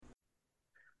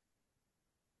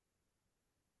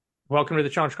Welcome to the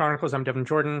Challenge Chronicles. I'm Devin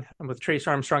Jordan. I'm with Trace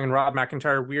Armstrong and Rob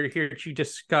McIntyre. We're here to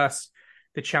discuss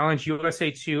the Challenge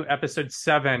USA 2 Episode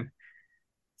 7.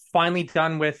 Finally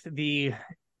done with the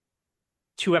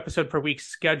 2 episode per week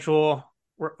schedule.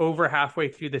 We're over halfway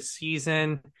through the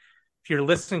season. If you're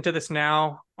listening to this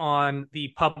now on the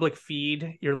public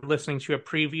feed, you're listening to a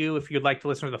preview. If you'd like to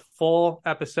listen to the full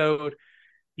episode,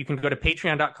 you can go to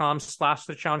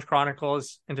patreon.com/the Challenge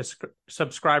Chronicles and just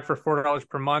subscribe for $4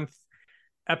 per month.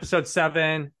 Episode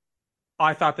 7,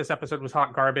 I thought this episode was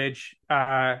hot garbage.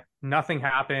 Nothing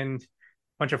happened. A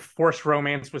bunch of forced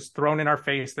romance was thrown in our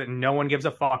face that no one gives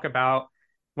a fuck about.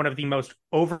 One of the most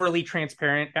overly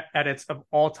transparent edits of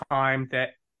all time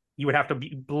that you would have to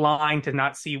be blind to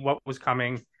not see what was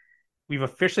coming. We've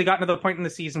officially gotten to the point in the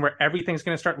season where everything's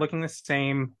going to start looking the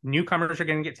same. Newcomers are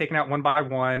going to get taken out one by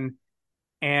one.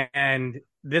 And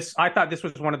I thought this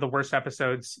was one of the worst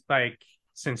episodes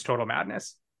since Total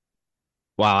Madness.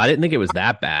 Wow, I didn't think it was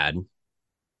that bad.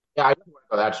 Yeah, I didn't want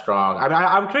to go that strong.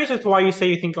 I'm curious as to why you say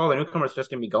you think all the newcomers are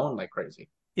just going to be going like crazy.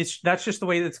 That's just the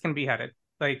way that's going to be headed.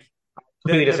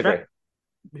 Completely disagree.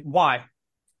 Why?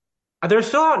 They're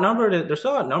still outnumbered. They're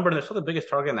still outnumbered. And they're still the biggest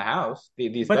target in the house.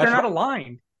 But they're not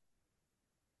aligned.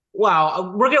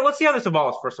 Wow, let's see how this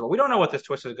evolves. First of all, we don't know what this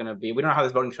twist is going to be. We don't know how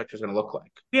this voting structure is going to look like.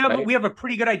 We have a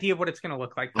pretty good idea of what it's going to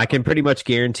look like. I can pretty much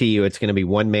guarantee you it's going to be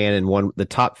one man and the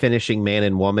top finishing man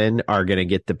and woman are going to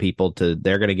get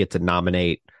they're going to get to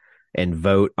nominate and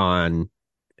vote on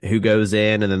who goes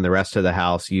in, and then the rest of the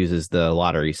house uses the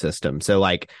lottery system. So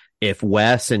if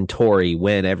Wes and Tori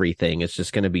win everything, it's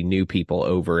just going to be new people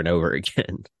over and over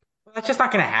again. That's just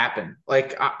not going to happen.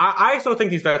 I still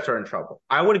think these vets are in trouble.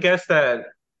 I would guess that.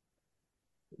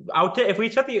 If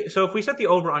we set the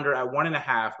over under at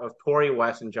 1.5 of Tori,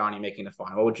 Wes, and Johnny making the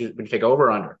final, would you take over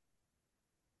or under?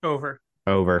 Over.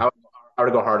 I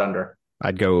would go hard under.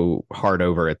 I'd go hard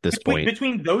over at this point.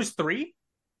 Between those three?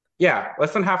 Yeah,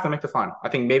 less than half them make the final. I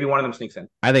think maybe one of them sneaks in.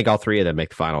 I think all three of them make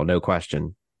the final, no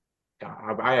question.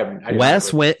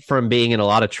 Wes went from being in a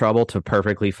lot of trouble to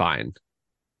perfectly fine.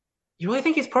 You really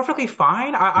think he's perfectly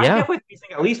fine? I definitely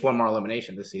think at least one more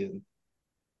elimination this season.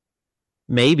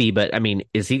 Maybe, but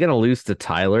is he going to lose to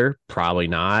Tyler? Probably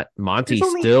not. Monty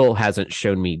still hasn't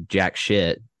shown me jack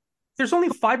shit. There's only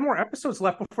 5 more episodes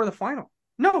left before the final.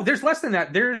 No, there's less than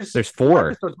that. There's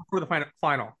 4 episodes before the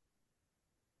final.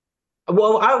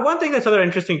 Well, one thing that's other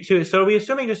interesting too. So are we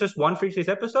assuming there's just one for each of these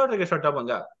episodes? Or are they going to start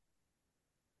doubling up?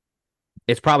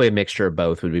 It's probably a mixture of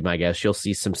both would be my guess. You'll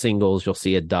see some singles, you'll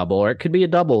see a double, or it could be a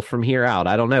double from here out.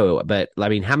 I don't know. But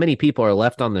how many people are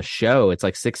left on the show? It's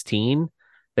 16.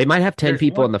 They might have 10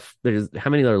 people how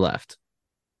many are left?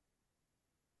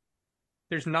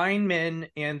 There's 9 men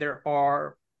and there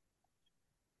are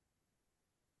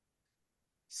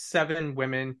 7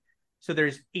 women. So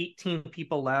there's 18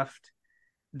 people left.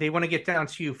 They want to get down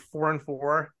to 4 and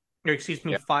 4,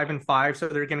 or 5 and 5. So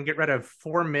they're going to get rid of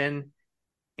 4 men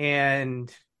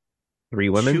and 3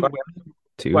 women. 2 women.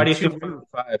 2. Why do you do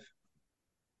 5?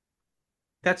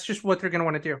 That's just what they're going to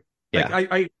want to do. Yeah.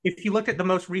 If you looked at the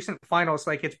most recent finals,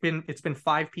 it's been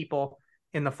 5 people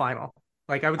in the final.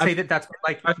 I would say that's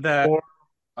the.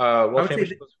 World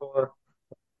Championship was 4.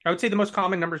 I would say the most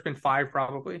common number's been 5,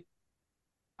 probably.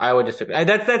 I would disagree.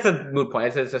 That's a moot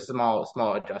point. It's a small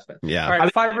adjustment. Yeah. All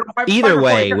right, 5 either 5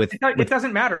 way, it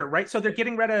doesn't matter, right? So they're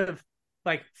getting rid of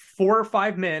 4 or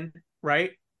 5 men,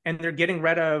 right? And they're getting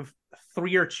rid of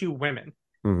 3 or 2 women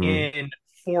in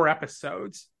 4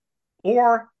 episodes,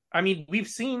 or. We've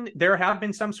seen there have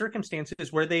been some circumstances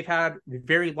where they've had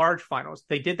very large finals.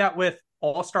 They did that with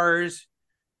All Stars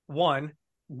 1.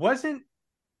 Wasn't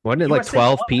it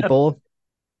 12 people?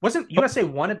 Wasn't USA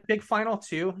 1 a big final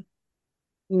too?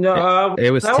 No,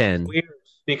 it was 10. Was weird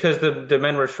because the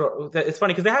men were short. It's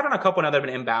funny because they have done a couple now that have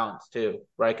been imbalanced too,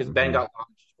 right? Because Ben got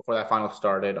launched before that final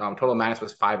started. Total Madness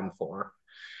was 5 and 4,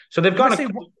 so they've gone.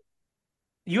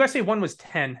 USA 1 was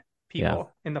 10.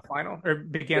 People in the final or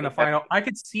began the final. I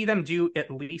could see them do at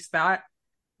least that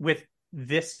with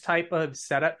this type of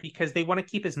setup because they want to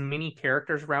keep as many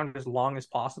characters around as long as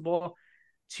possible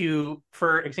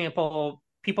for example,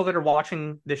 people that are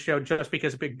watching the show just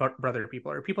because of Big Brother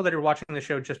people or people that are watching the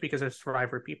show just because of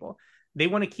Survivor people. They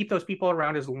want to keep those people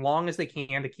around as long as they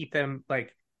can to keep them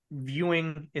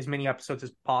viewing as many episodes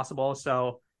as possible.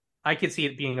 So I could see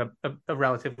it being a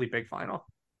relatively big final.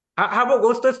 How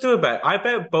about let's do a bet. I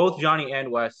bet both Johnny and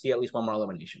Wes see at least one more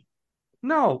elimination.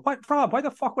 No, what, Rob? Why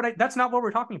the fuck would I? That's not what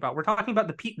we're talking about. We're talking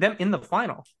about them in the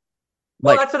final.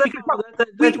 Well,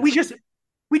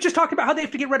 we just talked about how they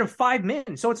have to get rid of 5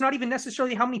 men, so it's not even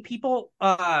necessarily how many people.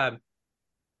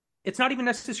 It's not even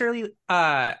necessarily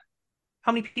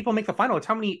how many people make the final. It's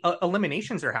how many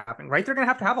eliminations are happening, right? They're going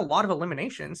to have a lot of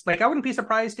eliminations. Like, I wouldn't be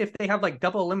surprised if they have like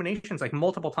double eliminations, like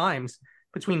multiple times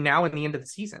between now and the end of the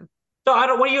season. So I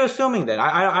don't. What are you assuming then?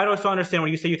 I don't still understand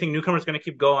when you say you think newcomers going to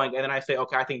keep going, and then I say,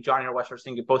 okay, I think Johnny or West are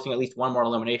posting at least one more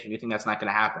elimination. You think that's not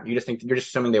going to happen? You just think you're just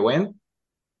assuming they win?